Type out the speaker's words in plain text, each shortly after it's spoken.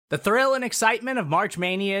The thrill and excitement of March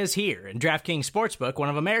Mania is here, and DraftKings Sportsbook, one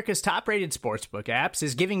of America's top-rated sportsbook apps,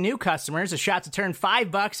 is giving new customers a shot to turn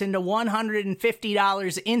 $5 into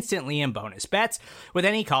 $150 instantly in bonus bets with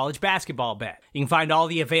any college basketball bet. You can find all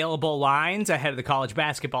the available lines ahead of the college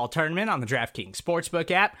basketball tournament on the DraftKings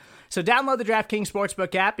Sportsbook app. So download the DraftKings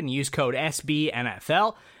Sportsbook app and use code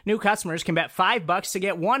SBNFL. New customers can bet $5 to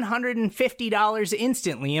get $150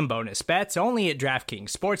 instantly in bonus bets only at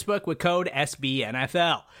DraftKings Sportsbook with code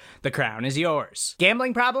SBNFL. The crown is yours.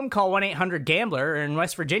 Gambling problem? Call 1-800-GAMBLER, or in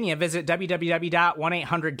West Virginia, visit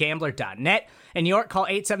www.1800gambler.net. In New York, call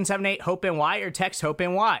 877-8-HOPE-NY or text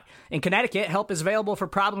HOPE-NY. In Connecticut, help is available for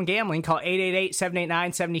problem gambling. Call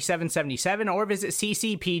 888-789-7777 or visit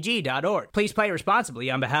ccpg.org. Please play responsibly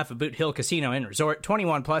on behalf of Boot Hill Casino and Resort.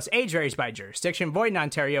 21 plus, age varies by jurisdiction, void in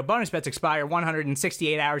Ontario. Bonus bets expire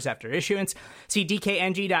 168 hours after issuance. See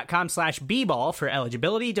dkng.com/bball for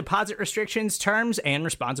eligibility, deposit restrictions, terms, and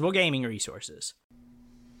responsible gaming resources.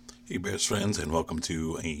 Hey Bears friends, and welcome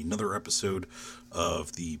to another episode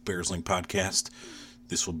of the Bears Link podcast.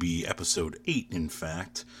 This will be episode 8, in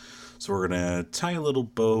fact. So we're going to tie a little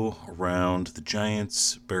bow around the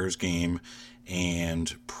Giants-Bears game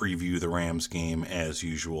and preview the Rams game as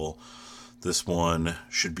usual. This one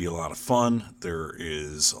should be a lot of fun. There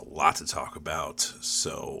is a lot to talk about,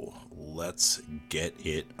 so let's get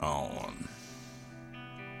it on.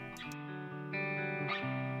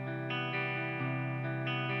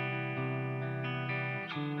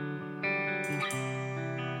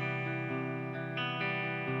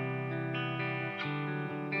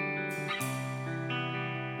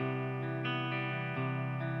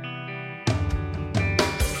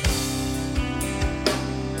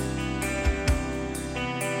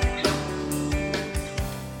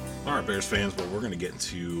 Bears fans, but we're going to get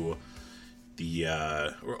into the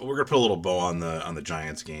we're going to put a little bow on the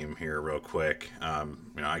Giants game here real quick. I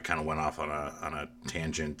kind of went off on a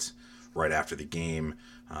tangent right after the game.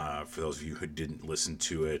 For those of you who didn't listen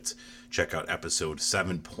to it, check out episode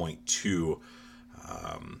 7.2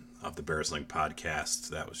 of the Bears Link podcast.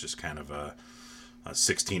 That was just kind of a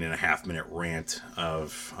 16.5-minute rant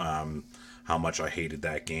of how much I hated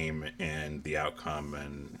that game and the outcome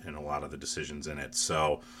and a lot of the decisions in it.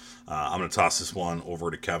 So I'm going to toss this one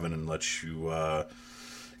over to Kevin and let you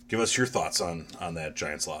give us your thoughts on that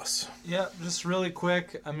Giants loss. Yeah, just really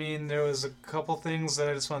quick. I mean, there was a couple things that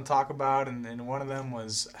I just want to talk about, and one of them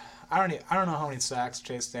was I don't know how many sacks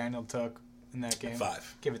Chase Daniel took in that game.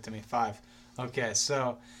 5. Give it to me. 5. Okay,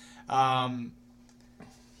 so and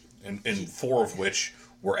 4 of which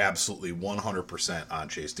were absolutely 100% on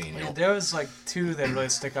Chase Daniel. There was like 2 that really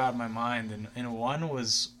stick out in my mind, and one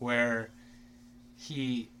was where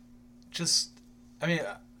he just,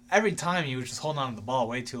 every time he was just holding on to the ball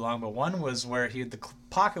way too long, but one was where the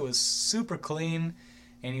pocket was super clean,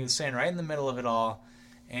 and he was staying right in the middle of it all,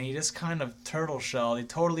 and he just kind of turtle shelled. He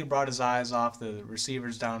totally brought his eyes off the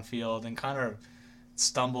receivers downfield and kind of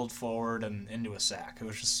stumbled forward and into a sack. It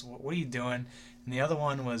was just, what are you doing? And the other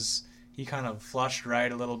one was he kind of flushed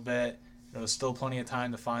right a little bit. There was still plenty of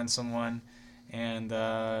time to find someone, and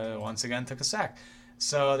once again took a sack.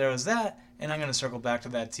 So there was that, and I'm going to circle back to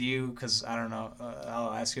that to you because I don't know.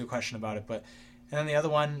 I'll ask you a question about it. And then the other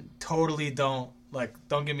one, totally don't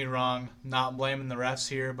get me wrong, not blaming the refs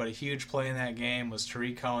here, but a huge play in that game was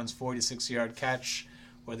Tariq Cohen's 46-yard catch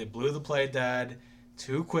where they blew the play dead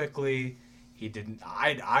too quickly. He didn't.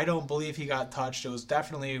 I don't believe he got touched. It was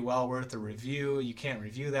definitely well worth a review. You can't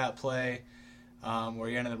review that play where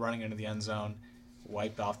he ended up running into the end zone,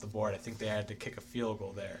 wiped off the board. I think they had to kick a field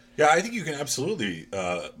goal there. Yeah, I think you can absolutely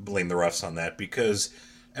blame the refs on that because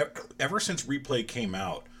ever since replay came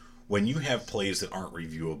out, when you have plays that aren't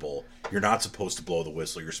reviewable, you're not supposed to blow the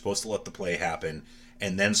whistle. You're supposed to let the play happen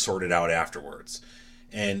and then sort it out afterwards.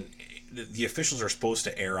 And the officials are supposed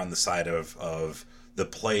to err on the side of the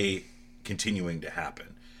play continuing to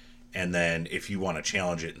happen. And then if you want to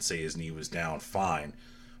challenge it and say his knee was down, fine.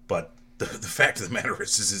 But the fact of the matter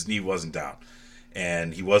is his knee wasn't down.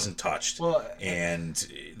 And he wasn't touched. Well, and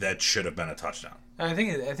that should have been a touchdown. I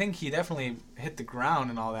think he definitely hit the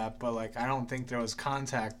ground and all that, but I don't think there was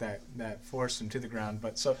contact that forced him to the ground.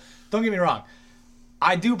 But so don't get me wrong.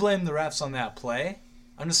 I do blame the refs on that play.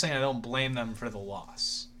 I'm just saying I don't blame them for the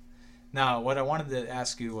loss. Now, what I wanted to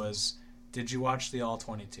ask you was, did you watch the All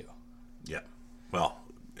 22? Yeah. Well,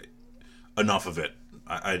 enough of it.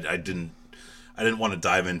 I didn't want to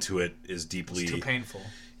dive into it as deeply. It's too painful.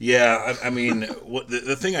 Yeah, I mean,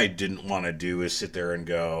 the thing I didn't want to do is sit there and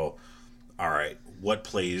go, all right, what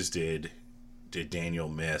plays did Daniel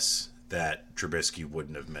miss that Trubisky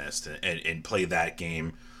wouldn't have missed, and play that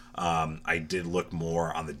game I did look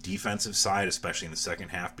more on the defensive side, especially in the second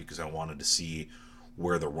half, because I wanted to see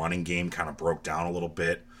where the running game kind of broke down a little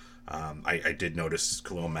bit. I did notice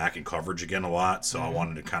Khalil Mack in coverage again a lot, so I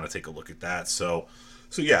wanted to kind of take a look at that. So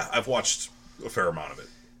yeah, I've watched a fair amount of it.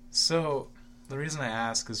 So the reason I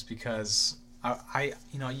ask is because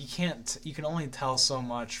you can only tell so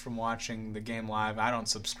much from watching the game live. I don't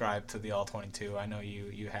subscribe to the All-22. I know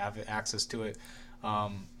you have access to it.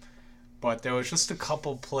 But there was just a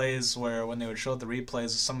couple plays where when they would show the replays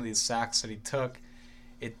of some of these sacks that he took,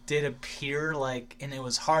 it did appear like, and it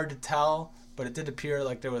was hard to tell, but it did appear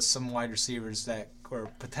like there was some wide receivers that were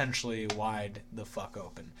potentially wide the fuck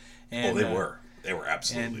open. And, they were. They were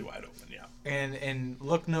absolutely wide open, yeah. And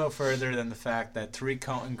look no further than the fact that Tariq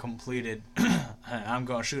Cohen completed, I'm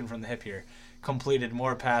going shooting from the hip here, completed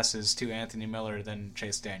more passes to Anthony Miller than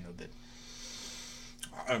Chase Daniel did.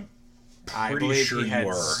 I believe he had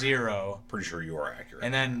 0. Pretty sure you are accurate.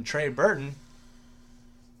 And then Trey Burton,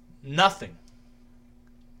 nothing.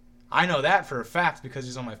 I know that for a fact because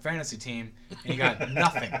he's on my fantasy team, and he got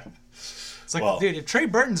nothing. It's like, dude, if Trey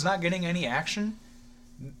Burton's not getting any action,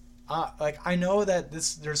 I know that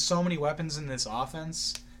there's so many weapons in this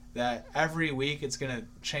offense that every week it's going to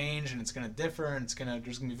change and it's going to differ and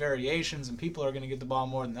there's going to be variations and people are going to get the ball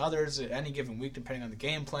more than others at any given week depending on the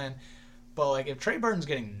game plan. But, like, if Trey Burton's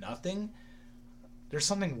getting nothing, there's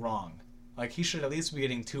something wrong. Like, he should at least be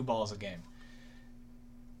getting 2 balls a game.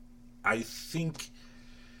 I think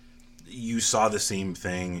you saw the same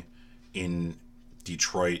thing in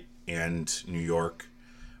Detroit and New York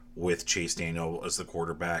with Chase Daniel as the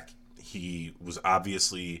quarterback. He was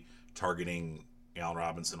obviously targeting Allen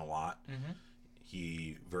Robinson a lot. Mm-hmm.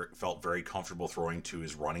 He felt very comfortable throwing to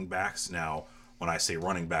his running backs. Now, when I say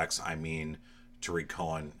running backs, I mean Tariq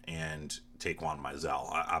Cohen and Taquan Mizell.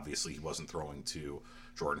 Obviously, he wasn't throwing to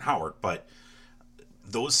Jordan Howard, but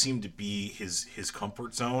those seem to be his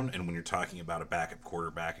comfort zone. And when you're talking about a backup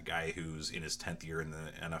quarterback, a guy who's in his 10th year in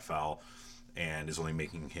the NFL and is only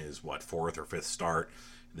making his, 4th or 5th start,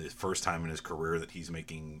 the first time in his career that he's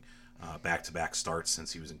making back-to-back starts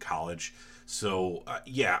since he was in college. So,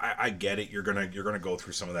 I get it. You're gonna go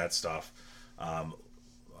through some of that stuff.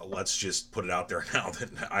 Let's just put it out there now that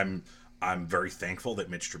I'm very thankful that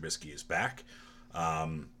Mitch Trubisky is back.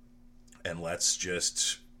 And let's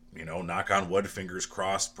just, knock on wood, fingers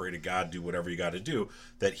crossed, pray to God, do whatever you got to do,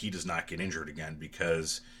 that he does not get injured again,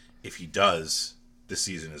 because if he does, the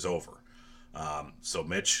season is over. So,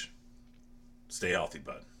 Mitch, stay healthy,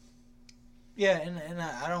 bud. Yeah, and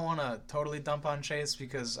I don't want to totally dump on Chase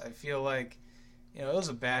because I feel like, it was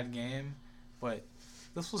a bad game, but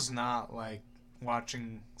this was not like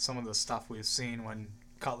watching some of the stuff we've seen when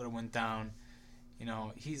Cutler went down.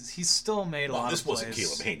 He's still made a lot of plays. This wasn't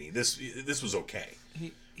Caleb Haney. This was okay.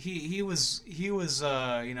 He was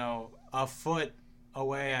a foot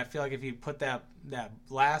away. I feel like if he put that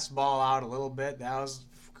last ball out a little bit,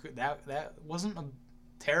 that wasn't a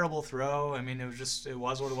terrible throw. I mean, it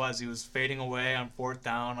was what it was. He was fading away on 4th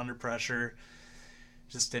down under pressure.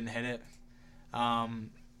 Just didn't hit it.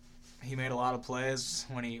 He made a lot of plays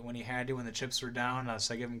when he had to, when the chips were down.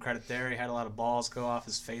 So I give him credit there. He had a lot of balls go off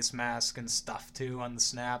his face mask and stuff too on the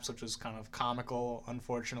snaps, which was kind of comical,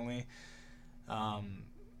 unfortunately.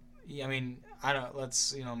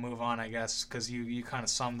 Let's move on, I guess, because you kind of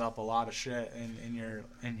summed up a lot of shit in your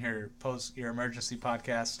emergency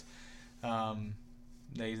podcast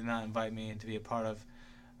that you did not invite me to be a part of,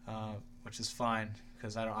 which is fine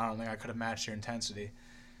because I don't think I could have matched your intensity.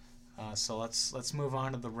 So let's move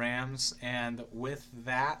on to the Rams, and with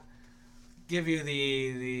that, give you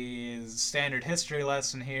the standard history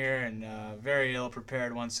lesson here, and very ill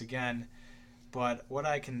prepared once again. But what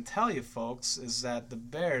I can tell you, folks, is that the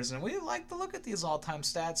Bears, and we like to look at these all-time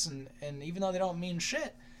stats, and even though they don't mean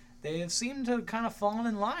shit, they have seemed to kind of fallen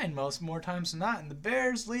in line more times than not. And the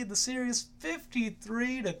Bears lead the series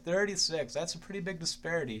 53-36. That's a pretty big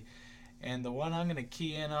disparity. And the one I'm going to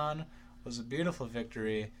key in on was a beautiful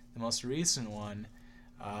victory, the most recent one,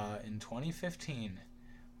 in 2015,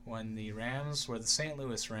 when the Rams were the St.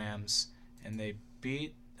 Louis Rams, and the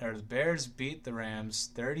Bears beat the Rams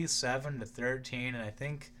 37-13. And I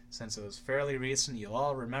think since it was fairly recent, you'll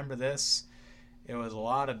all remember this. It was a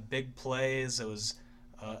lot of big plays. It was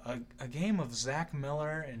a game of Zach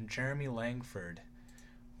Miller and Jeremy Langford,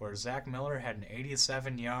 where Zach Miller had an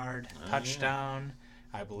 87-yard touchdown.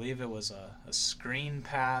 I believe it was a screen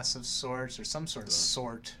pass of sorts, or some sort of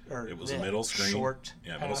or it was a middle screen. Short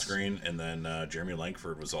middle pass. Screen, and then Jeremy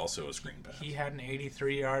Langford was also a screen pass. He had an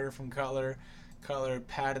 83-yarder from Cutler. Cutler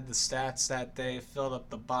padded the stats that day, filled up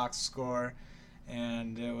the box score,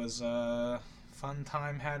 and it was fun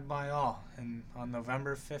time had by all on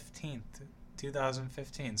November 15th,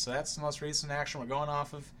 2015. So that's the most recent action we're going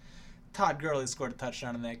off of. Todd Gurley scored a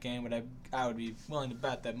touchdown in that game, but I would be willing to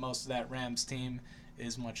bet that most of that Rams team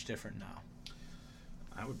is much different now.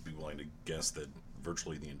 I would be willing to guess that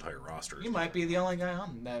virtually the entire roster. You might be the only guy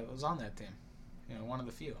that was on that team. One of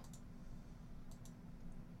the few.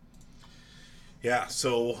 Yeah,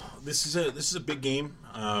 so this is a big game.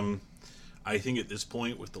 I think at this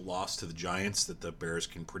point, with the loss to the Giants, that the Bears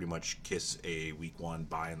can pretty much kiss a Week 1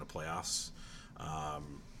 bye in the playoffs. Oh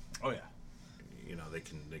yeah. They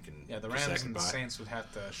can. Yeah, the Rams and the Saints would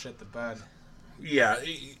have to shit the bed. Yeah,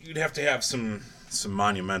 you'd have to have some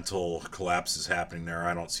monumental collapses happening there.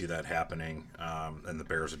 I don't see that happening, and the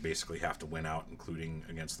Bears would basically have to win out, including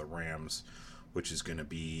against the Rams, which is going to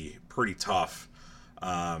be pretty tough.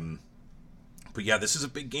 But yeah, this is a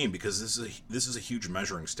big game because this is a huge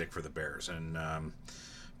measuring stick for the Bears. And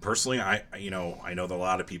personally, I know that a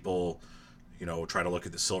lot of people, try to look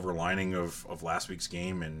at the silver lining of last week's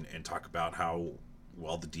game and talk about how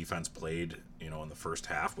well the defense played, in the first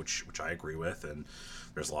half, which I agree with. And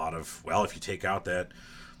there's a lot of, well, if you take out that,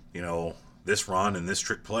 this run and this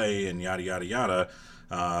trick play and yada yada yada,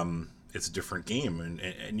 it's a different game.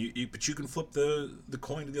 But you can flip the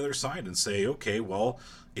coin to the other side and say, okay, well,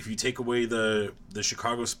 if you take away the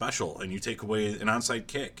Chicago special and you take away an onside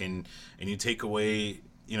kick and you take away,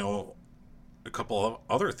 a couple of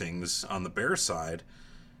other things on the Bears side,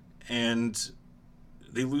 and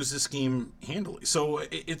they lose this game handily. So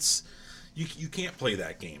it's you can't play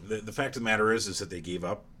that game. The fact of the matter is that they gave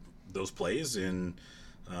up those plays, and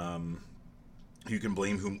you can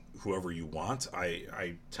blame whoever you want.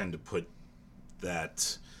 I tend to put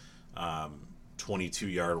that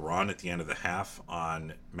 22-yard run at the end of the half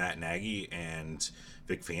on Matt Nagy and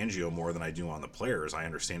Vic Fangio more than I do on the players. I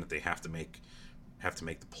understand that they have to make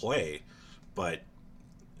the play, but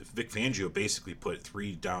Vic Fangio basically put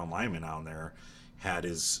 3 down linemen out there, had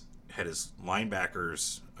his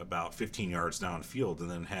linebackers about 15 yards downfield, and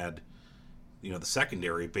then had the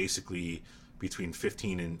secondary basically between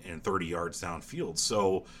 15 and 30 yards downfield.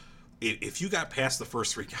 So if you got past the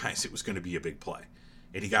first 3 guys, it was going to be a big play.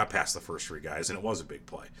 And he got past the first 3 guys, and it was a big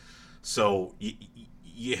play. So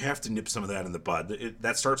you have to nip some of that in the bud.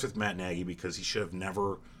 That starts with Matt Nagy, because he should have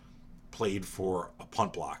never played for a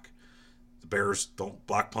punt block. The Bears don't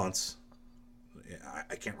block punts.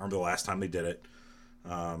 I can't remember the last time they did it.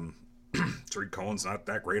 Tariq Cohen's not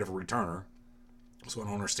that great of a returner, so I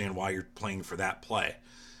don't understand why you're playing for that play.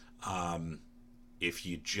 If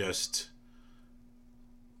you just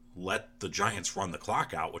let the Giants run the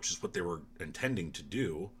clock out, which is what they were intending to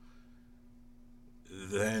do,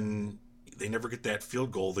 then they never get that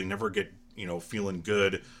field goal. They never get, feeling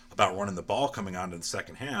good about running the ball coming on to the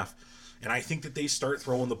second half. And I think that they start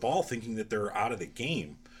throwing the ball thinking that they're out of the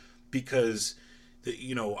game, because,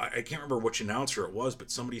 I can't remember which announcer it was,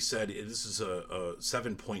 but somebody said this is a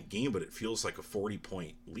 7-point game, but it feels like a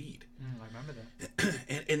 40-point lead. I remember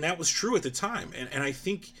that. and that was true at the time. And I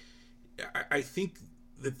think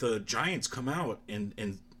that the Giants come out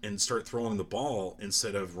and start throwing the ball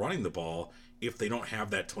instead of running the ball if they don't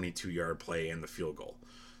have that 22-yard play and the field goal.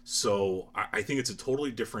 So I think it's a totally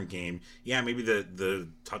different game. Yeah, maybe the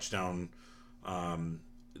touchdown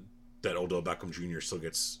that Odell Beckham Jr. still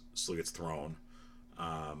gets thrown,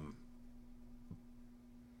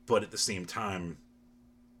 but at the same time,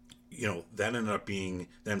 that ended up being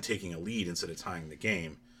them taking a lead instead of tying the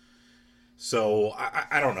game. So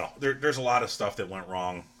I don't know. There's a lot of stuff that went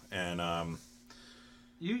wrong, and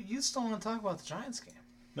you still want to talk about the Giants game?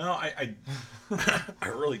 No, I I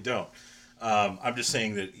really don't. I'm just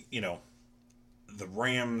saying that the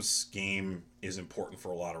Rams game is important for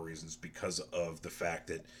a lot of reasons, because of the fact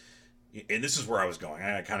that, and this is where I was going.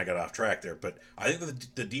 I kind of got off track there, but I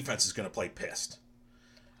think the defense is going to play pissed,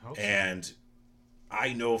 and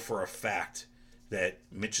I know for a fact that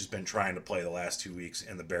Mitch has been trying to play the last 2 weeks,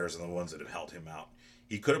 and the Bears are the ones that have held him out.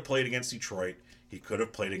 He could have played against Detroit. He could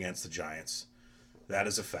have played against the Giants. That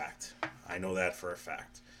is a fact. I know that for a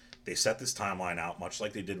fact. They set this timeline out, much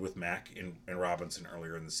like they did with Mack and Robinson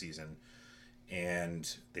earlier in the season,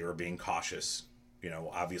 and they were being cautious,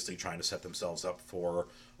 obviously trying to set themselves up for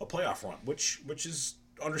a playoff run, which is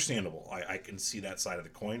understandable. I can see that side of the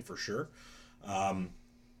coin for sure.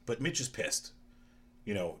 But Mitch is pissed.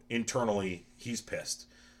 Internally, he's pissed.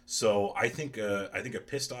 So I think a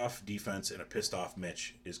pissed off defense and a pissed off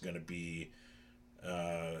Mitch is going to be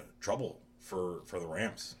trouble for the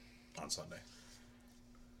Rams on Sunday.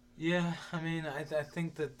 Yeah, I mean, I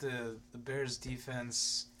think that the Bears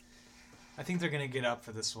defense, I think they're going to get up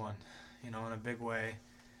for this one, in a big way.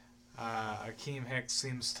 Akeem Hicks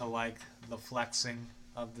seems to like the flexing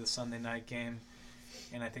of the Sunday night game,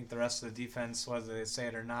 and I think the rest of the defense, whether they say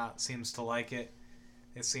it or not, seems to like it.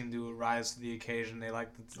 They seem to rise to the occasion. They like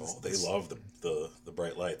they love the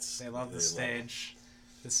bright lights. They love the stage.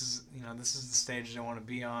 This is the stage they want to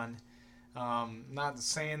be on. Not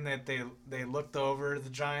saying that they looked over the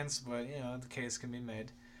Giants, but the case can be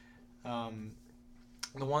made.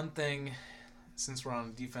 The one thing, since we're on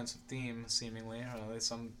a defensive theme, seemingly, or at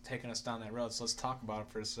least I'm taking us down that road, so let's talk about it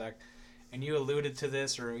for a sec. And you alluded to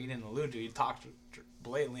this, or you didn't allude to it, you talked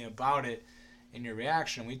blatantly about it in your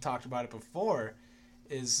reaction. We talked about it before,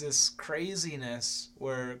 is this craziness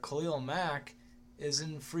where Khalil Mack is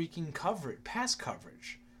in freaking pass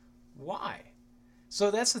coverage. Why?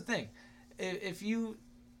 So that's the thing.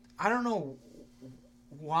 I don't know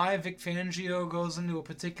why Vic Fangio goes into a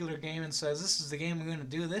particular game and says, this is the game we're going to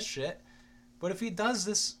do this shit. But if he does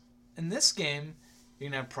this in this game, you're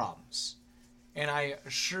going to have problems. And I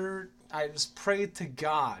just pray to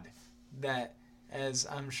God that, as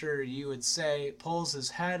I'm sure you would say, pulls his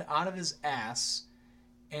head out of his ass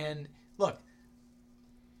and, look,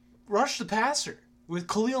 rush the passer with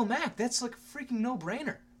Khalil Mack. That's like a freaking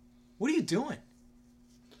no-brainer. What are you doing?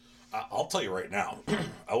 I'll tell you right now.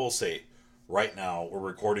 I will say, right now, we're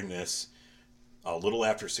recording this a little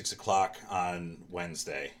after 6 o'clock on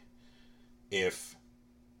Wednesday. If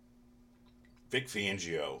Vic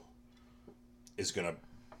Fangio is going to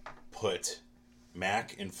put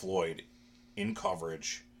Mack and Floyd in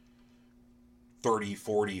coverage 30,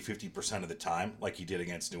 40, 50% of the time, like he did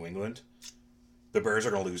against New England, the Bears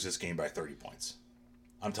are going to lose this game by 30 points.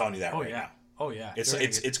 I'm telling you that now. Oh, yeah. It's going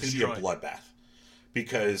to be a bloodbath.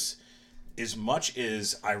 Because as much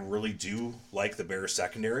as I really do like the Bears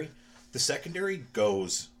secondary, the secondary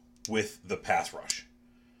goes with the pass rush.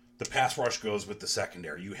 The pass rush goes with the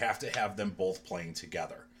secondary. You have to have them both playing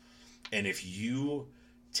together. And if you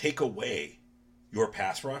take away your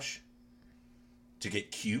pass rush to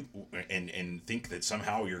get cute and think that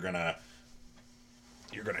somehow you're gonna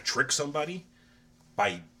trick somebody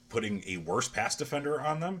by putting a worse pass defender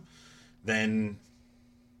on them, then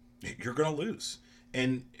you're gonna lose.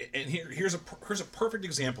 And here's a perfect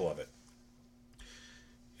example of it.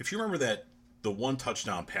 If you remember the one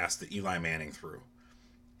touchdown pass that Eli Manning threw,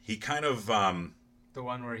 he kind of the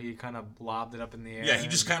one where he kind of lobbed it up in the air. Yeah, he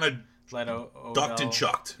just kind of ducked and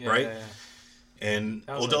chucked, right? Yeah. And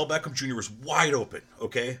Odell Beckham Jr. was wide open,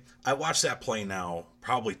 okay? I watched that play now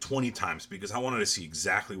probably 20 times because I wanted to see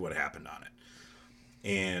exactly what happened on it.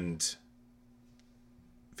 And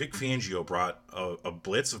Vic Fangio brought a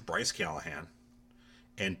blitz of Bryce Callahan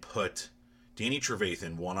and put Danny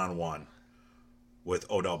Trevathan one-on-one with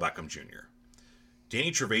Odell Beckham Jr.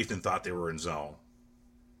 Danny Trevathan thought they were in zone,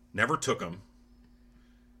 never took him,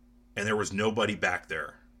 and there was nobody back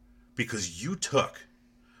there because you took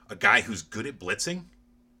a guy who's good at blitzing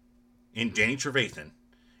in Danny Trevathan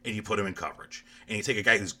and you put him in coverage. And you take a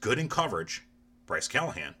guy who's good in coverage, Bryce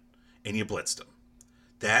Callahan, and you blitzed him.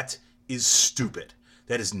 That is stupid.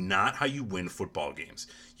 That is not how you win football games.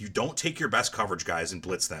 You don't take your best coverage guys and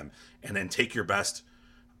blitz them, and then take your best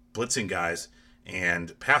blitzing guys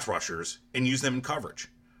and pass rushers and use them in coverage.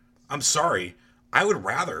 I'm sorry. I would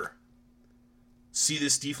rather see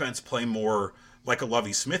this defense play more like a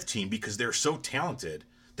Lovie Smith team because they're so talented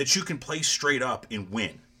that you can play straight up and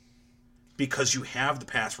win. Because you have the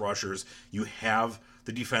pass rushers, you have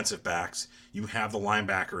the defensive backs, you have the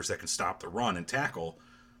linebackers that can stop the run and tackle.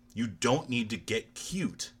 You don't need to get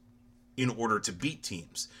cute in order to beat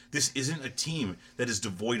teams. This isn't a team that is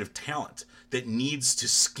devoid of talent, that needs to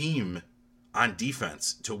scheme on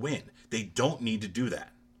defense to win. They don't need to do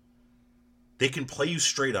that. They can play you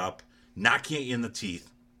straight up, knock you in the teeth,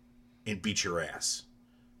 and beat your ass.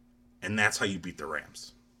 And that's how you beat the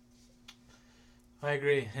Rams. I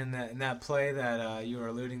agree. And that play that you were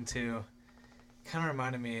alluding to kind of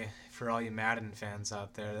reminded me, for all you Madden fans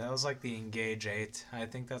out there, that was like the Engage 8. I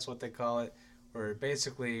think that's what they call it. Where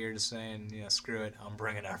basically you're just saying, screw it, I'm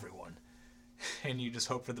bringing everyone. And you just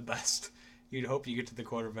hope for the best. You'd hope you get to the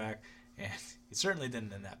quarterback. And he certainly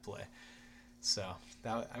didn't in that play. So,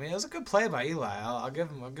 it was a good play by Eli. I'll give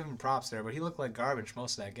him props there, but he looked like garbage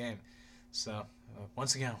most of that game. So,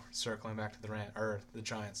 once again, we're circling back to the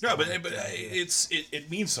Giants. No, but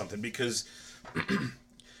it means something because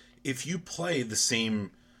if you play the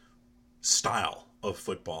same style of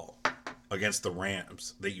football against the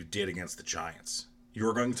Rams that you did against the Giants,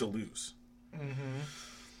 you're going to lose. Mm-hmm.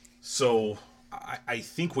 So I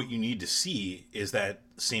think what you need to see is that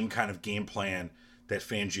same kind of game plan that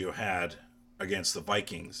Fangio had against the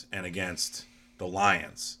Vikings and against the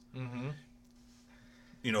Lions. Mm-hmm.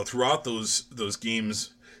 Throughout those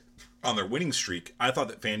games on their winning streak, I thought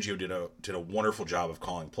that Fangio did a wonderful job of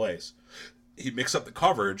calling plays. He mixed up the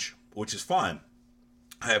coverage, which is fine.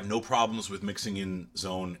 I have no problems with mixing in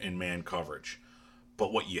zone and man coverage.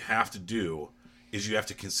 But what you have to do is you have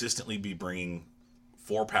to consistently be bringing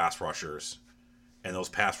 4 pass rushers, and those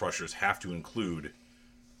pass rushers have to include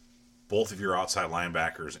both of your outside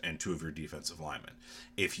linebackers and 2 of your defensive linemen.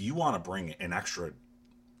 If you want to bring an extra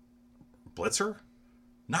blitzer,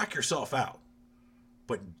 knock yourself out.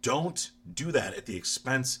 But don't do that at the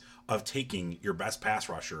expense of taking your best pass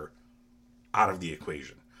rusher out of the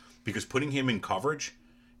equation. Because putting him in coverage,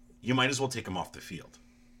 you might as well take him off the field.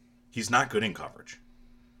 He's not good in coverage.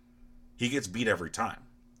 He gets beat every time.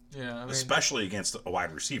 Yeah, I mean, especially against a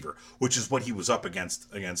wide receiver, which is what he was up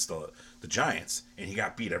against the Giants, and he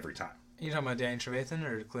got beat every time. You talking about Danny Trevathan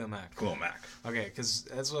or Khalil Mack? Khalil Mack. Okay, because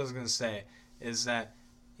that's what I was going to say, is that,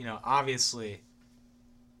 obviously,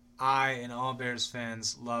 I and all Bears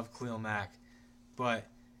fans love Khalil Mack, but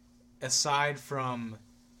aside from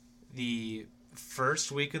the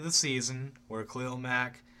first week of the season where Khalil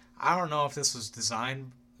Mack, I don't know if this was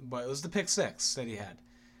designed, but it was the pick 6 that he had.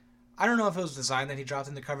 I don't know if it was designed that he dropped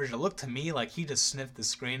into coverage. It looked to me like he just sniffed the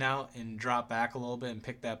screen out and dropped back a little bit and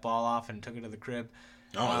picked that ball off and took it to the crib.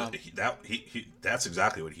 That's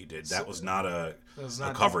exactly what he did. That was not a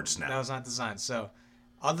coverage snap. That was not designed. So,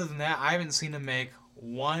 other than that, I haven't seen him make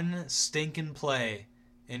one stinking play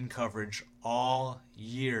in coverage all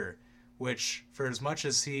year, which, for as much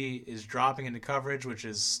as he is dropping into coverage, which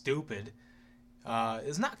is stupid,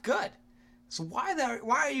 is not good. So why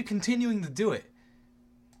are you continuing to do it?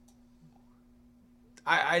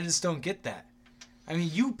 I just don't get that. I mean,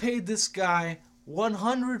 you paid this guy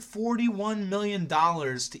 $141 million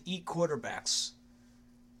to eat quarterbacks.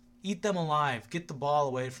 Eat them alive. Get the ball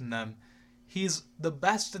away from them. He's the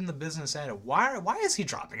best in the business at it. Why is he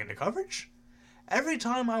dropping into coverage? Every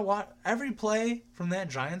time I watch, every play from that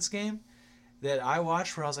Giants game that I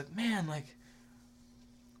watched where I was like, man,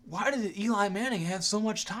 why did Eli Manning have so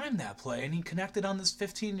much time that play? And he connected on this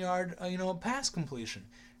 15-yard, pass completion.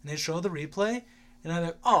 And they show the replay, and I'm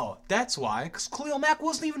like, oh, that's why, because Khalil Mack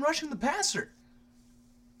wasn't even rushing the passer.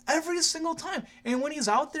 Every single time. And when he's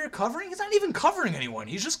out there covering, he's not even covering anyone.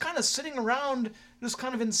 He's just kind of sitting around, just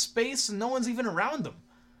kind of in space, and no one's even around him.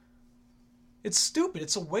 It's stupid.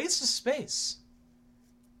 It's a waste of space.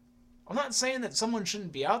 I'm not saying that someone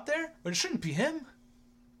shouldn't be out there, but it shouldn't be him.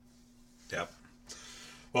 Yep.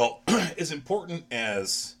 Well, as important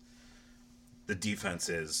as the defense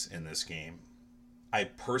is in this game, I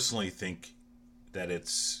personally think that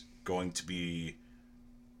it's going to be...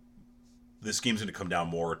 This game's going to come down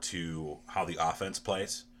more to how the offense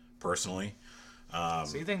plays, personally. So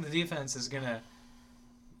you think the defense is going to...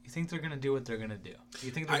 You think they're going to do what they're going to do? You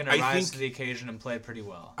think they're going to rise to the occasion and play pretty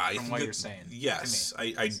well, from what you're saying? Yes,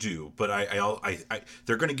 I do. But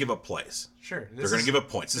they're going to give up plays. Sure. They're going to give up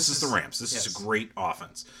points. This is the Rams. This is a great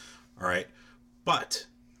offense. All right? But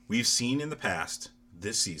we've seen in the past,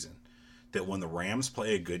 this season, that when the Rams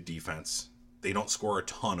play a good defense, they don't score a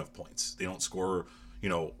ton of points. They don't score...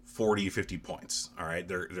 40, 50 points. All right.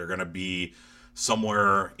 They're going to be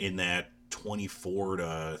somewhere in that 24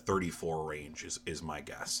 to 34 range is my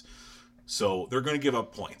guess. So they're going to give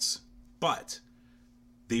up points, but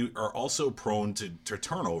they are also prone to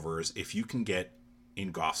turnovers if you can get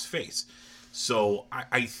in Goff's face. So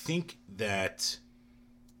I think that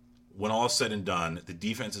when all is said and done, the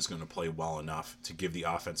defense is going to play well enough to give the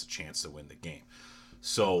offense a chance to win the game.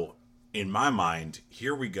 So in my mind,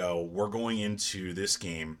 here we go. We're going into this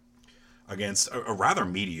game against a rather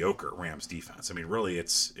mediocre Rams defense. I mean, really,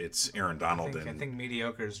 it's Aaron Donald. I think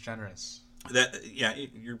mediocre is generous.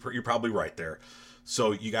 You're probably right there.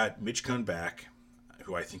 So you got Mitch Kuhn back,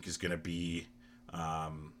 who I think is going to be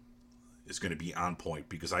on point,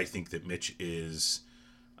 because I think that Mitch is.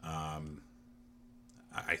 I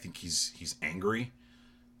think he's angry.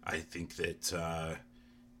 I think that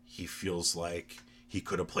he feels like he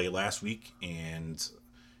could have played last week, and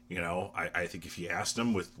I think if you asked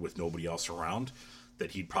him with nobody else around,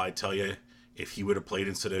 that he'd probably tell you if he would have played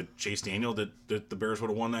instead of Chase Daniel that the Bears would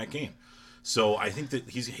have won that game. So I think that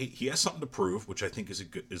he has something to prove, which I think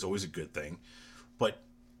is always a good thing. But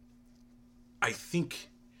I think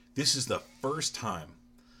this is the first time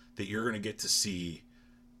that you're going to get to see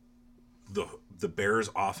the Bears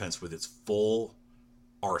offense with its full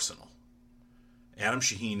arsenal. Adam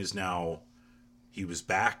Shaheen is now... He was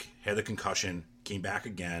back, had the concussion, came back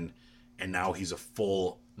again, and now he's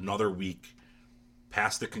another week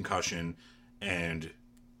past the concussion and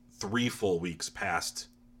 3 full weeks past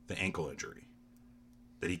the ankle injury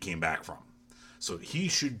that he came back from. So he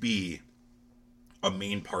should be a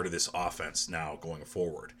main part of this offense now going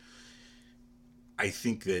forward. I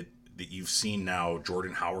think that you've seen now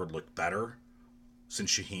Jordan Howard look better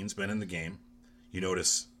since Shaheen's been in the game. You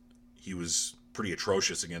notice he was pretty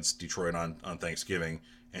atrocious against Detroit on Thanksgiving,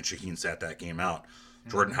 and Shaheen sat that game out.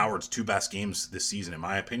 Jordan Howard's 2 best games this season, in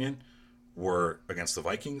my opinion, were against the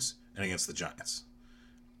Vikings and against the Giants.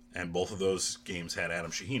 And both of those games had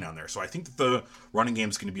Adam Shaheen on there. So I think that the running game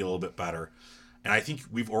is going to be a little bit better. And I think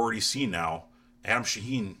we've already seen now Adam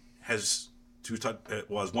Shaheen has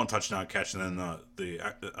 1 touchdown catch and then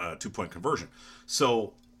the 2-point conversion.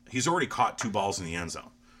 So he's already caught 2 balls in the end zone,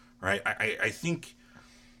 right? I think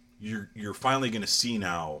you're finally going to see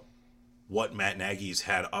now what Matt Nagy's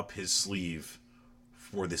had up his sleeve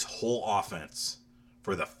for this whole offense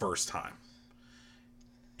for the first time.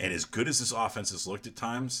 And as good as this offense has looked at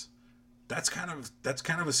times, that's kind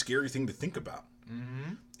of a scary thing to think about.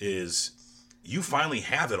 Mm-hmm. Is you finally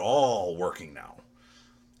have it all working now,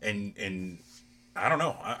 and I don't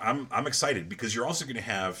know. I'm excited because you're also going to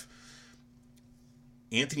have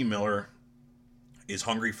Anthony Miller is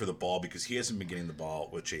hungry for the ball because he hasn't been getting the ball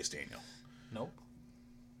with Chase Daniel. Nope.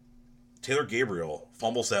 Taylor Gabriel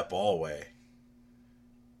fumbles that ball away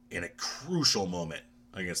in a crucial moment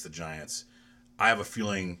against the Giants. I have a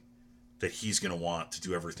feeling that he's going to want to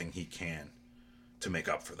do everything he can to make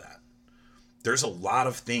up for that. There's a lot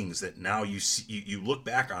of things that now you see, you look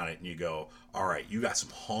back on it and you go, all right, you got some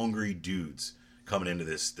hungry dudes coming into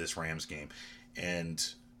this Rams game. And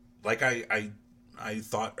like I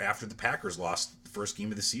thought after the Packers lost the first game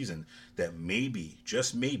of the season that maybe,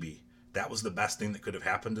 just maybe, that was the best thing that could have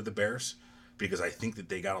happened to the Bears, because I think that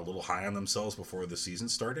they got a little high on themselves before the season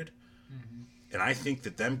started. Mm-hmm. And I think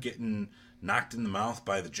that them getting knocked in the mouth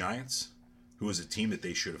by the Giants, who was a team that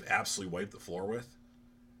they should have absolutely wiped the floor with,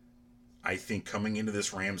 I think coming into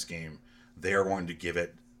this Rams game, they are going to give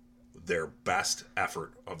it their best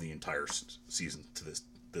effort of the entire season to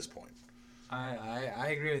this point. I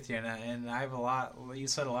agree with you, and I have you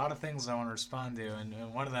said a lot of things I want to respond to,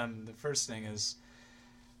 and one of them, the first thing is,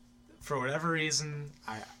 for whatever reason,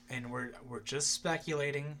 we're just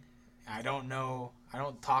speculating. I don't know. I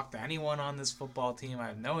don't talk to anyone on this football team. I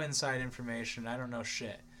have no inside information. I don't know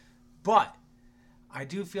shit. But I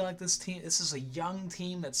do feel like this is a young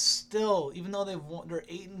team that's still, even though they're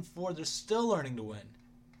 8-4, they're still learning to win.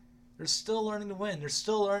 They're still learning to win. They're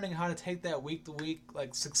still learning how to take that week to week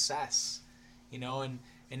success,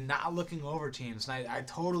 and not looking over teams. And I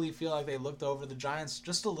totally feel like they looked over the Giants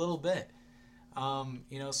just a little bit.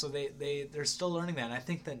 So they're still learning that. And I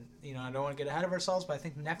think that, I don't want to get ahead of ourselves, but I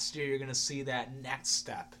think next year you're going to see that next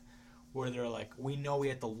step where they're like, we know we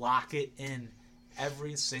have to lock it in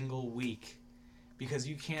every single week, because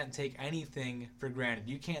you can't take anything for granted.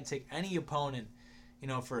 You can't take any opponent,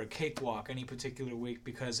 for a cakewalk any particular week,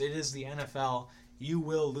 because it is the NFL. You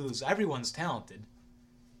will lose. Everyone's talented.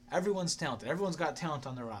 Everyone's got talent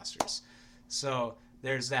on their rosters. So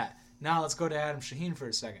there's that. Now let's go to Adam Shaheen for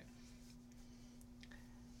a second.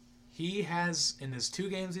 He has, in his 2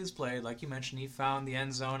 games he's played, like you mentioned, he found the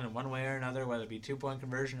end zone in one way or another, whether it be 2-point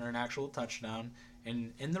conversion or an actual touchdown,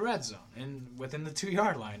 in the red zone, and within the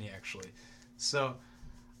 2-yard line, actually. So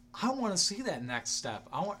I want to see that next step.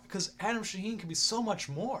 Because Adam Shaheen can be so much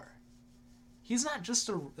more. He's not just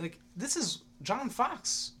this is John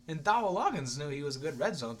Fox and Dowell Loggins knew he was a good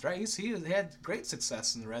red zone threat. He had great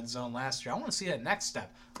success in the red zone last year. I want to see that next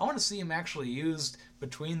step. I want to see him actually used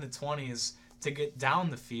between the 20s to get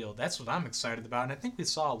down the field. That's what I'm excited about. And I think we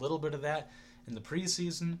saw a little bit of that in the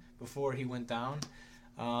preseason before he went down.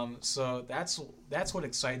 So that's what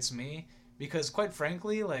excites me, because quite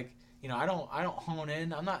frankly, I don't hone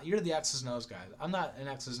in. You're the X's and O's guy. I'm not an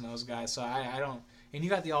X's and O's guy, so I don't. And you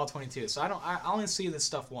got the all 22, so I only see this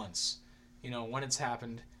stuff once. When it's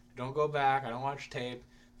happened. I don't go back. I don't watch tape.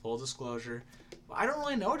 Full disclosure. I don't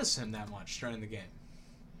really notice him that much during the game.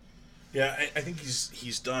 Yeah, I think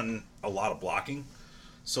he's done a lot of blocking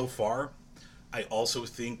so far. I also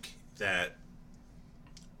think that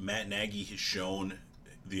Matt Nagy has shown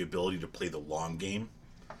the ability to play the long game.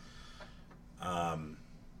 And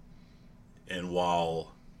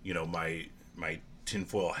while, my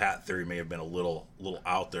tinfoil hat theory may have been a little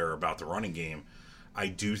out there about the running game, I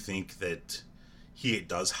do think that he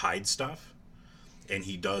does hide stuff, and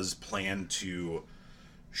he does plan to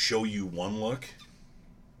show you one look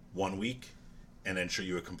one week and then show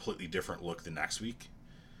you a completely different look the next week.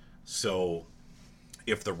 So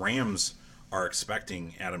if the Rams are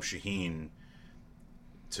expecting Adam Shaheen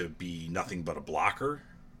to be nothing but a blocker,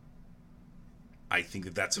 I think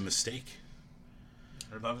that that's a mistake.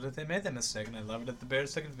 I'd love it if they made that mistake, and I'd love it if the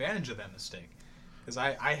Bears took advantage of that mistake. Because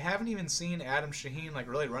I haven't even seen Adam Shaheen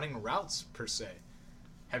really running routes per se.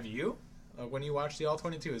 Have you? when you watch the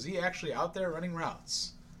All-22? Is he actually out there running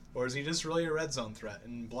routes? Or is he just really a red zone threat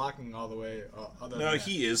and blocking all the way? No,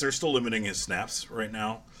 he is. They're still limiting his snaps right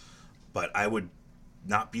now. But I would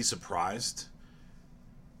not be surprised.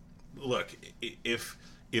 Look, if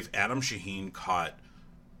Adam Shaheen caught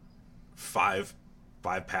five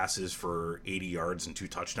passes for 80 yards and 2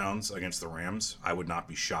 touchdowns against the Rams, I would not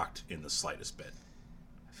be shocked in the slightest bit.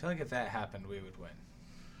 I feel like if that happened, we would win.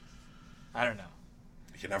 I don't know.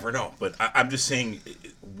 You never know. But I'm just saying,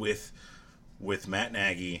 with Matt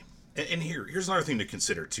Nagy, and here's another thing to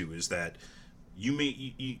consider too, is that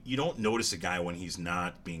you don't notice a guy when he's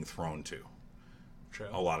not being thrown to. True.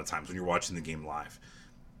 A lot of times when you're watching the game live.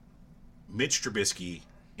 Mitch Trubisky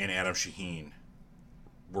and Adam Shaheen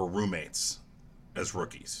were roommates as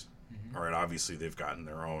rookies. Mm-hmm. All right, obviously they've gotten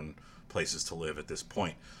their own places to live at this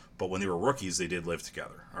point, but when they were rookies, they did live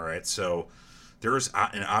together. All right, so there's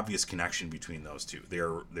an obvious connection between those two.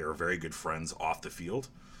 They're very good friends off the field.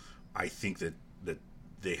 I think that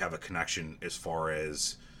they have a connection as far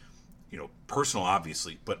as, personal,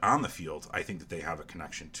 obviously, but on the field, I think that they have a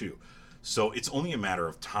connection too. So it's only a matter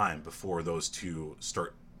of time before those two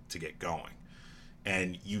start to get going.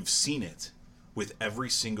 And you've seen it with every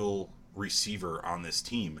single receiver on this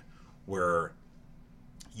team, where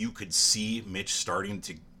you could see Mitch starting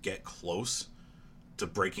to get close to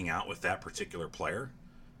breaking out with that particular player.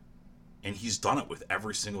 And he's done it with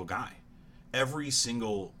every single guy. Every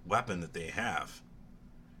single weapon that they have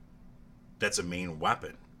that's a main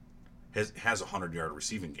weapon has a 100-yard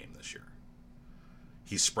receiving game this year.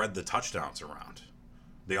 He's spread the touchdowns around.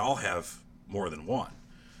 They all have more than one.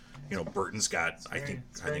 Burton's got, I think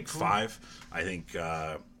cool. 5. I think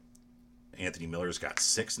Anthony Miller's got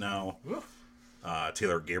 6 now.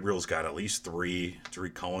 Taylor Gabriel's got at least 3.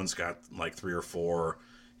 Tariq Cohen's got like 3 or 4.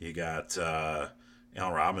 You got Allen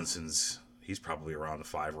Robinson's, he's probably around the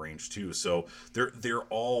 5 range too. So they're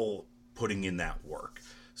all putting in that work.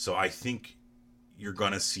 So I think you're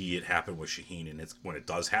going to see it happen with Shaheen, and when it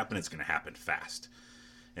does happen, it's going to happen fast.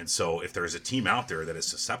 And so if there's a team out there that is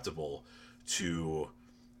susceptible to,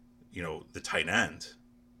 the tight end,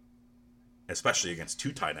 especially against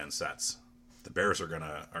 2 tight end sets, the Bears are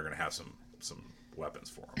gonna have some weapons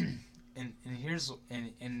for them. And here's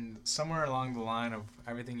somewhere along the line of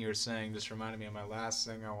everything you were saying, just reminded me of my last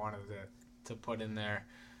thing I wanted to put in there,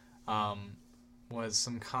 was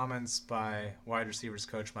some comments by wide receivers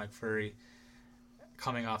coach Mike Furrey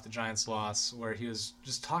coming off the Giants' loss, where he was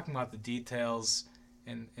just talking about the details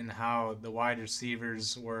and how the wide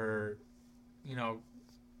receivers were,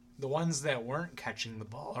 the ones that weren't catching the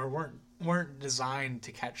ball or weren't designed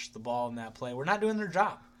to catch the ball in that play were not doing their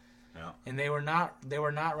job. Yeah. And they were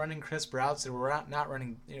not running crisp routes. They were not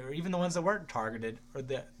running, even the ones that weren't targeted, or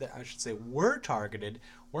that I should say were targeted,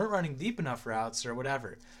 weren't running deep enough routes or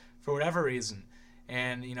whatever, for whatever reason.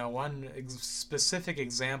 And one specific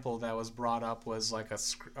example that was brought up was like a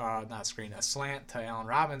slant to Allen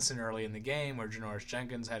Robinson early in the game, where Janoris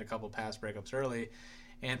Jenkins had a couple pass breakups early.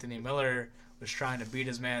 Anthony Miller was trying to beat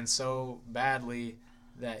his man so badly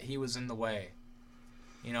that he was in the way.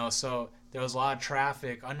 So there was a lot of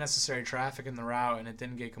traffic, unnecessary traffic in the route, and it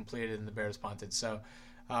didn't get completed, and the Bears punted. So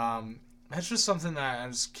that's just something that I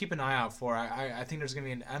just keep an eye out for. I think there's going to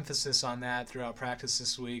be an emphasis on that throughout practice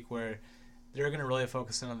this week, where they're going to really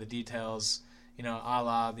focus in on the details, a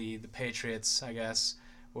la the Patriots, I guess,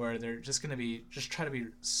 where they're just going to try to be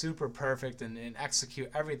super perfect and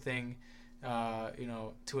execute everything,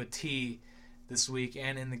 to a T this week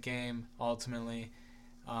and in the game ultimately,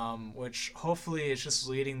 which hopefully is just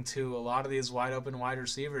leading to a lot of these wide open wide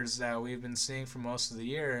receivers that we've been seeing for most of the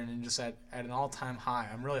year, and just at an all-time high.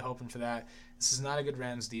 I'm really hoping for that. This is not a good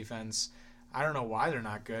Rams defense. I don't know why they're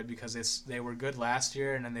not good, because they were good last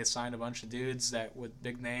year, and then they signed a bunch of dudes with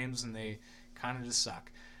big names, and they kind of just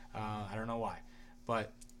suck. I don't know why,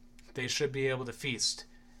 but they should be able to feast.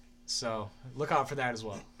 So look out for that as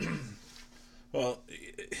well. Well,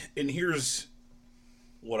 and here's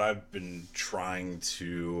what I've been trying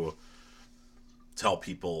to tell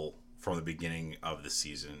people from the beginning of the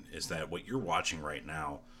season, is that what you're watching right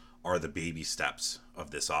now are the baby steps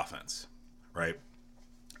of this offense, right?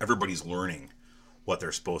 Everybody's learning what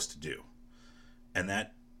they're supposed to do. And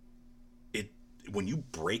that when you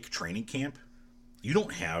break training camp, you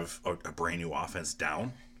don't have a brand new offense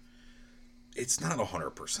down. It's not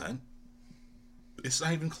 100%. It's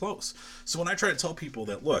not even close. So when I try to tell people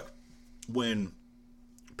that, look, when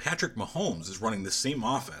Patrick Mahomes is running the same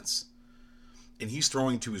offense and he's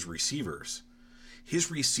throwing to his receivers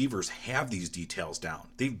have these details down.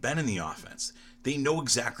 They've been in the offense. They know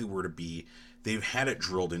exactly where to be. They've had it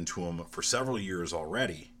drilled into them for several years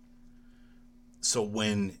already. So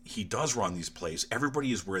when he does run these plays,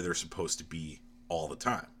 everybody is where they're supposed to be all the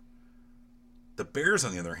time. The Bears,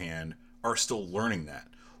 on the other hand, are still learning that.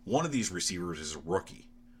 One of these receivers is a rookie.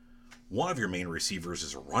 One of your main receivers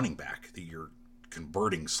is a running back that you're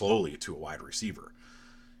converting slowly to a wide receiver.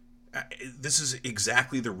 This is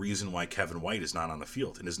exactly the reason why Kevin White is not on the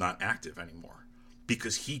field and is not active anymore.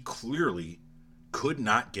 Because he clearly could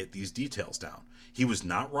not get these details down. He was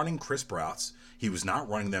not running crisp routes. He was not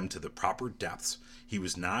running them to the proper depths. He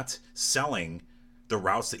was not selling the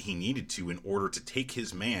routes that he needed to in order to take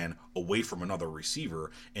his man away from another receiver,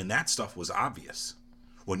 and that stuff was obvious.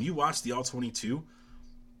 When you watch the All-22,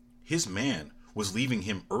 his man was leaving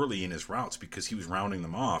him early in his routes because he was rounding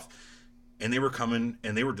them off, and they were coming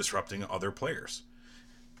and they were disrupting other players.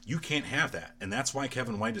 You can't have that, and that's why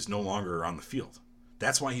Kevin White is no longer on the field.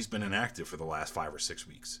 That's why he's been inactive for the last 5 or 6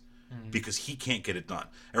 weeks, because he can't get it done.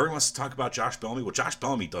 Everyone wants to talk about Josh Bellamy. Well, Josh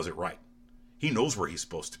Bellamy does it right. He knows where he's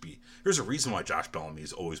supposed to be. There's a reason why Josh Bellamy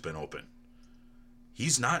has always been open.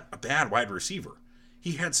 He's not a bad wide receiver.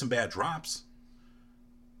 He had some bad drops.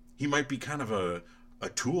 He might be kind of a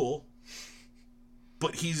tool,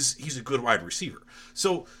 but he's a good wide receiver.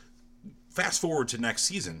 So fast forward to next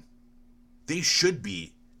season, they should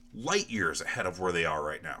be light years ahead of where they are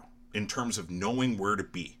right now in terms of knowing where to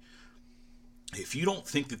be. If you don't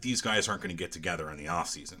think that these guys aren't going to get together in the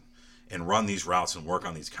offseason and run these routes and work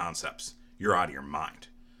on these concepts, you're out of your mind.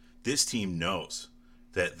 This team knows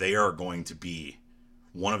that they are going to be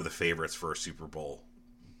one of the favorites for a Super Bowl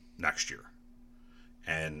next year.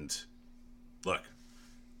 And look,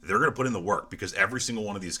 they're going to put in the work because every single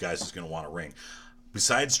one of these guys is going to want a ring.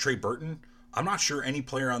 Besides Trey Burton, I'm not sure any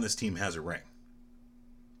player on this team has a ring.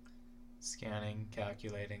 Scanning,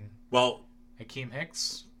 calculating. Well, Hakeem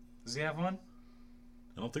Hicks, does he have one?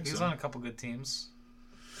 I don't think He's so. on a couple good teams.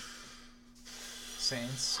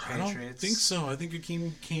 Saints, I Patriots. don't think so. I think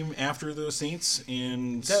Hakeem came after the Saints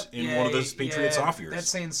in one of those Patriots off years. That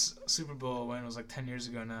Saints Super Bowl win was like 10 years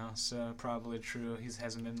ago now, so probably true. He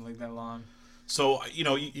hasn't been in the league that long. So,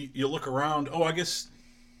 you look around. Oh, I guess,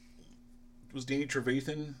 was Danny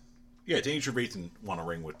Trevathan? Yeah, Danny Trevathan won a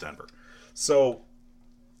ring with Denver. So,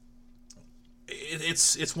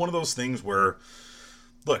 it's one of those things where,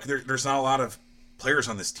 look, there's not a lot of players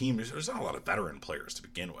on this team. There's not a lot of veteran players to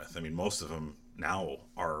begin with. I mean, most of them now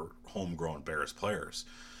are homegrown Bears players.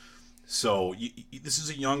 So this is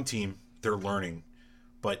a young team. They're learning.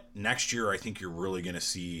 But next year, I think you're really going to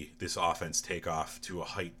see this offense take off to a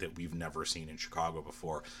height that we've never seen in Chicago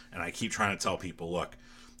before. And I keep trying to tell people, look,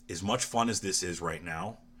 as much fun as this is right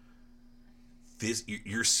now,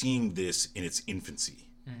 you're seeing this in its infancy.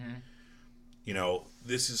 Mm-hmm.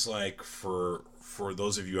 This is like for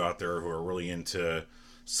those of you out there who are really into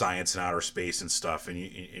science and outer space and stuff, and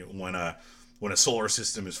when a solar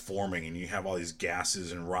system is forming and you have all these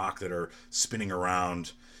gases and rock that are spinning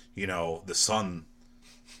around, the sun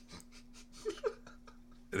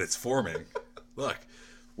and it's forming. Look,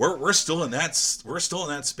 we're still in that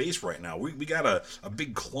space right now. We got a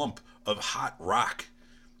big clump of hot rock.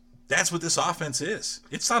 That's what this offense is.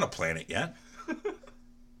 It's not a planet yet.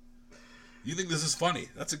 You think this is funny?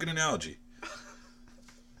 That's a good analogy.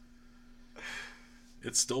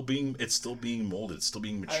 It's still being molded. It's still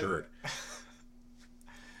being matured.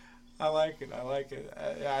 I like it.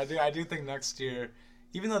 I do think next year,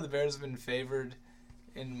 even though the Bears have been favored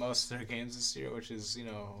in most of their games this year, which is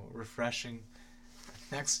refreshing,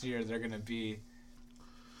 next year they're going to be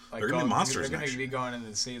like they're going to be monsters. They're going to be going into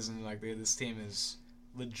the season like this team is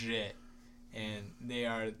legit, and they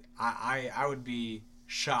are. I would be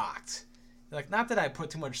shocked. Like, not that I put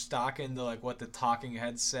too much stock into like what the talking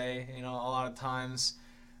heads say, a lot of times,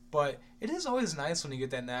 but it is always nice when you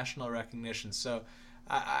get that national recognition. So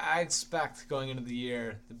I expect going into the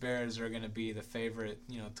year, the Bears are going to be the favorite,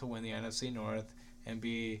 to win the NFC North and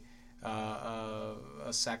be a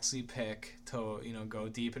sexy pick to go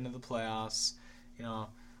deep into the playoffs.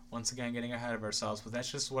 Once again getting ahead of ourselves, but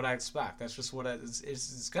that's just what I expect. That's just what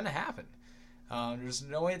it's going to happen. There's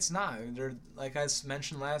no way it's not. They're, like I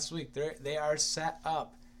mentioned last week, they are set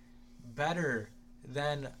up better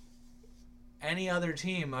than any other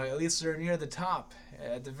team. At least they're near the top,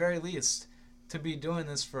 at the very least, to be doing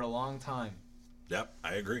this for a long time. Yep,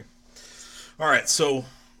 I agree. All right, so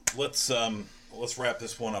let's wrap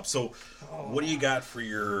this one up. So, what do you got for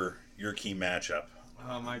your key matchup?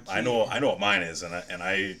 My key. I know what mine is, and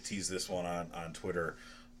I teased this one on Twitter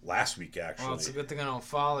last week, actually. Well, it's a good thing I don't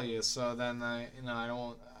follow you, so then I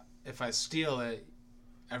don't. If I steal it,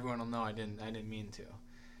 everyone will know I didn't mean to.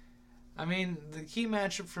 I mean, the key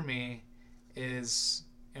matchup for me is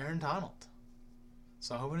Aaron Donald.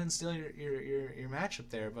 So I hope I didn't steal your matchup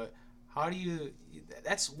there, but How do you...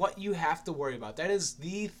 That's what you have to worry about. That is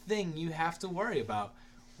the thing you have to worry about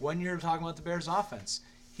when you're talking about the Bears offense.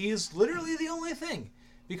 He is literally the only thing.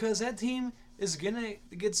 Because that team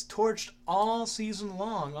gets torched all season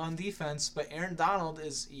long on defense, but Aaron Donald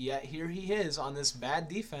here he is on this bad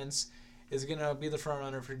defense, is going to be the front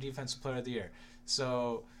runner for Defensive Player of the Year.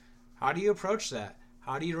 So how do you approach that?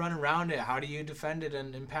 How do you run around it? How do you defend it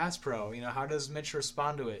in pass pro? How does Mitch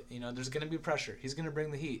respond to it? There's going to be pressure. He's going to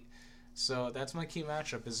bring the heat. So that's my key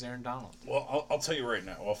matchup is Aaron Donald. Well, I'll tell you right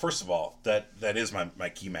now. Well, first of all, that is my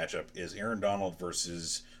key matchup is Aaron Donald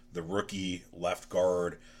versus the rookie left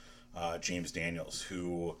guard James Daniels,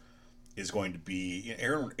 who is going to be...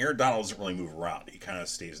 Aaron Donald doesn't really move around. He kind of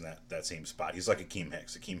stays in that same spot. He's like Akeem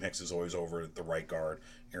Hicks. Akeem Hicks is always over the right guard.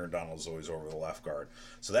 Aaron Donald is always over the left guard.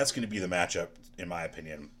 So that's going to be the matchup, in my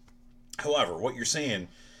opinion. However, what you're saying...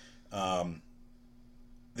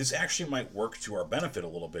 this actually might work to our benefit a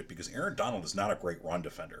little bit because Aaron Donald is not a great run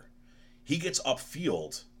defender. He gets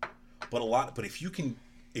upfield, but if you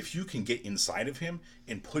can get inside of him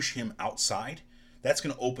and push him outside, that's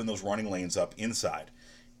going to open those running lanes up inside.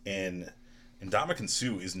 And Ndamukong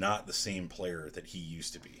Suh is not the same player that he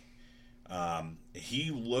used to be.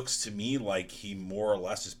 He looks to me like he more or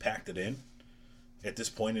less has packed it in at this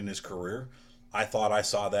point in his career. I thought I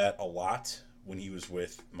saw that a lot when he was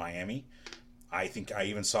with Miami. I think I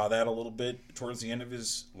even saw that a little bit towards the end of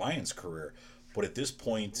his Lions career. But at this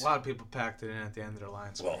point... A lot of people packed it in at the end of their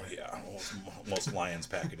Lions career. Well, yeah. Most Lions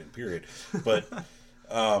pack it in, period. But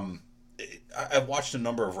I've watched a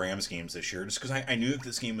number of Rams games this year just because I knew that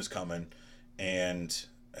this game was coming. And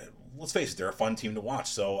let's face it, they're a fun team to watch.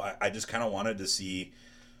 So I just kind of wanted to see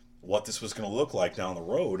what this was going to look like down the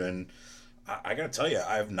road. And I got to tell you,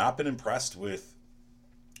 I've not been impressed with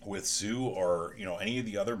Suh or any of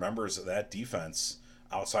the other members of that defense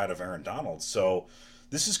outside of Aaron Donald. So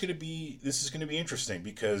this is going to be interesting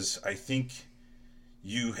because I think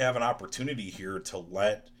you have an opportunity here to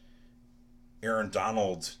let Aaron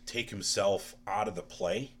Donald take himself out of the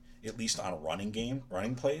play, at least on a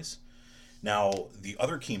running plays. Now, the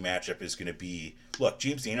other key matchup is going to be, look,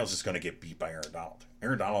 James Daniels is going to get beat by Aaron Donald.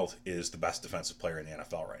 Aaron Donald is the best defensive player in the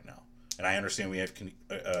NFL right now. And I understand we have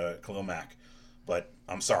Khalil Mack, but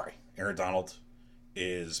I'm sorry. Aaron Donald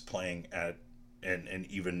is playing at an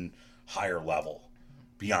even higher level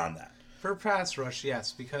beyond that. For pass rush,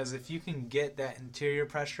 yes, because if you can get that interior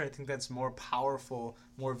pressure, I think that's more powerful,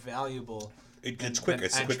 more valuable. It's quicker.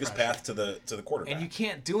 It's the quickest path to the quarterback. And you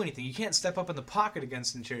can't do anything. You can't step up in the pocket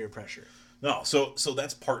against interior pressure. No, so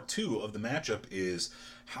that's part two of the matchup is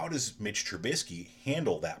how does Mitch Trubisky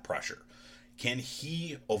handle that pressure? Can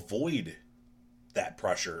he avoid that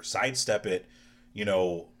pressure, sidestep it,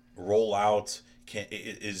 roll out?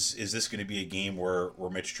 Is this going to be a game where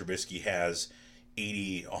Mitch Trubisky has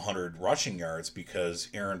 80, 100 rushing yards because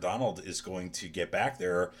Aaron Donald is going to get back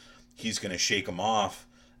there, he's going to shake him off,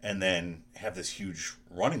 and then have this huge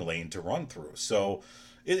running lane to run through. So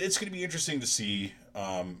it's going to be interesting to see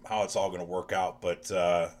how it's all going to work out. But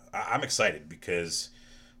I'm excited because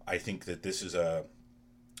I think that this is a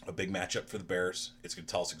big matchup for the Bears. It's going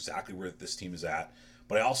to tell us exactly where this team is at.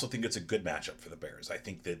 But I also think it's a good matchup for the Bears. I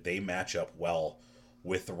think that they match up well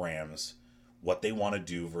with the Rams, what they want to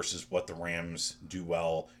do versus what the Rams do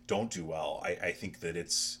well, don't do well. I think that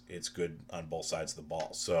it's good on both sides of the ball.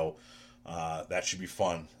 So that should be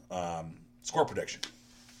fun. Score prediction.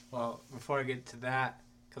 Well, before I get to that,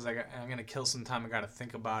 because I'm going to kill some time, I got to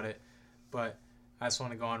think about it. But I just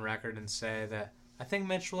want to go on record and say that I think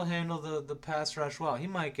Mitch will handle the pass rush well. He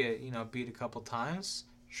might get beat a couple times.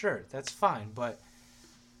 Sure, that's fine. But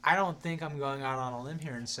I don't think I'm going out on a limb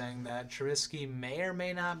here and saying that Trubisky may or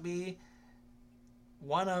may not be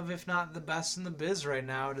one of, if not the best in the biz right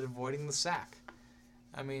now at avoiding the sack.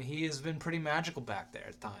 I mean, he has been pretty magical back there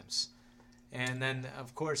at times. And then,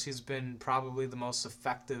 of course, he's been probably the most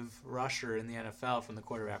effective rusher in the NFL from the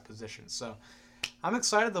quarterback position. So I'm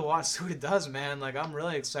excited to watch what he does, man. I'm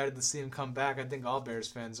really excited to see him come back. I think all Bears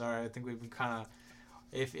fans are. I think we've been kind of...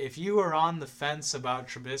 If you were on the fence about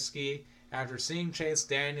Trubisky after seeing Chase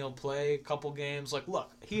Daniel play a couple games,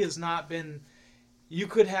 look, he has not been... You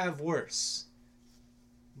could have worse,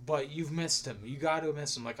 but you've missed him. You got to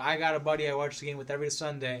miss him. I got a buddy I watch the game with every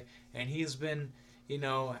Sunday, and he's been...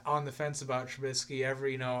 on the fence about Trubisky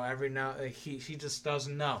every now he just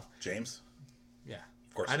doesn't know. James? Yeah.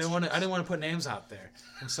 Of course. I didn't want to put names out there.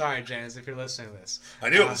 I'm sorry, James, if you're listening to this. I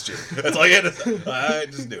knew it was James. That's all you had to say. I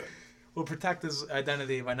just knew it. We'll protect his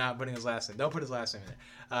identity by not putting his last name. Don't put his last name in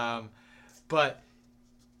there. But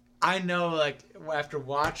I know, after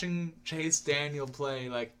watching Chase Daniel play,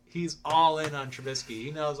 he's all in on Trubisky.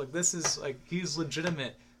 He knows, this is, he's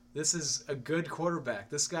legitimate This is a good quarterback.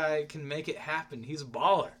 This guy can make it happen. He's a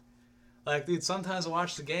baller. Like, dude, sometimes I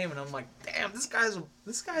watch the game and I'm like, damn, this guy's a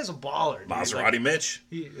baller. Dude. Maserati like, Mitch.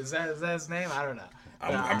 Is that his name? I don't know.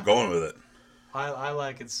 I'm going with it. I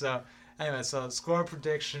like it. So anyway, so score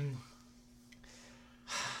prediction.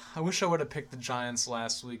 I wish I would have picked the Giants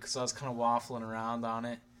last week because I was kind of waffling around on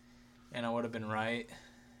it, and I would have been right.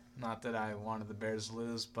 Not that I wanted the Bears to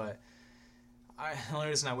lose, but the only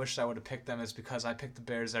reason I wish I would have picked them is because I pick the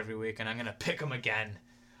Bears every week, and I'm gonna pick them again.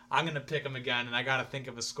 And I gotta think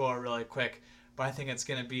of a score really quick, but I think it's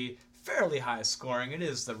gonna be fairly high scoring. It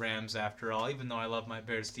is the Rams after all. Even though I love my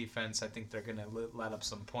Bears defense, I think they're gonna let up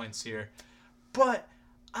some points here. But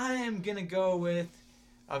I am gonna go with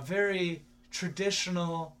a very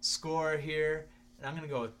traditional score here, and I'm gonna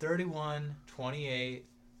go with 31-28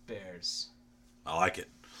 Bears. I like it.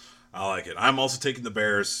 I'm also taking the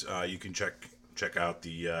Bears. You can check out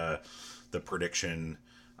the prediction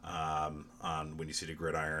on Windy City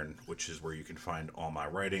Gridiron, which is where you can find all my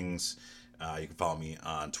writings. You can follow me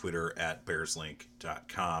on Twitter at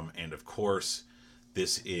bearslink.com. And of course,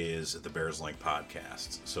 this is the Bears Link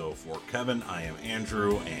podcast. So for Kevin, I am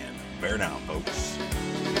Andrew, and bear down, folks.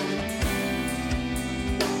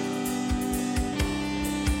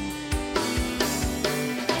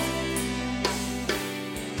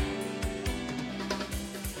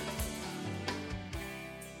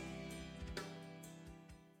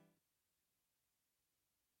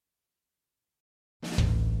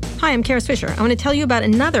 Hi, I'm Karis Fisher. I want to tell you about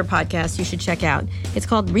another podcast you should check out. It's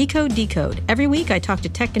called Recode Decode. Every week, I talk to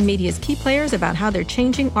tech and media's key players about how they're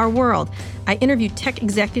changing our world. I interview tech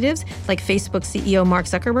executives like Facebook CEO Mark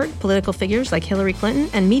Zuckerberg, political figures like Hillary Clinton,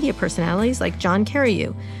 and media personalities like John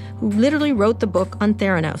Carreyrou, who literally wrote the book on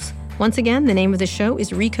Theranos. Once again, the name of the show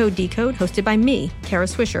is Recode Decode, hosted by me,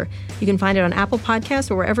 Karis Fisher. You can find it on Apple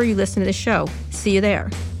Podcasts or wherever you listen to the show. See you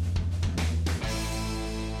there.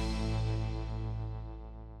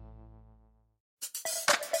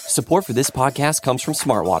 Support for this podcast comes from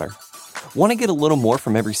Smartwater. Want to get a little more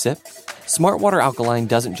from every sip? Smartwater Alkaline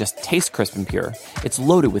doesn't just taste crisp and pure. It's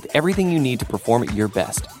loaded with everything you need to perform at your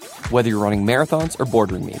best, whether you're running marathons or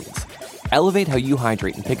boardroom meetings. Elevate how you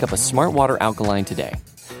hydrate and pick up a Smartwater Alkaline today.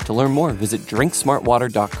 To learn more, visit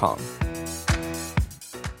drinksmartwater.com.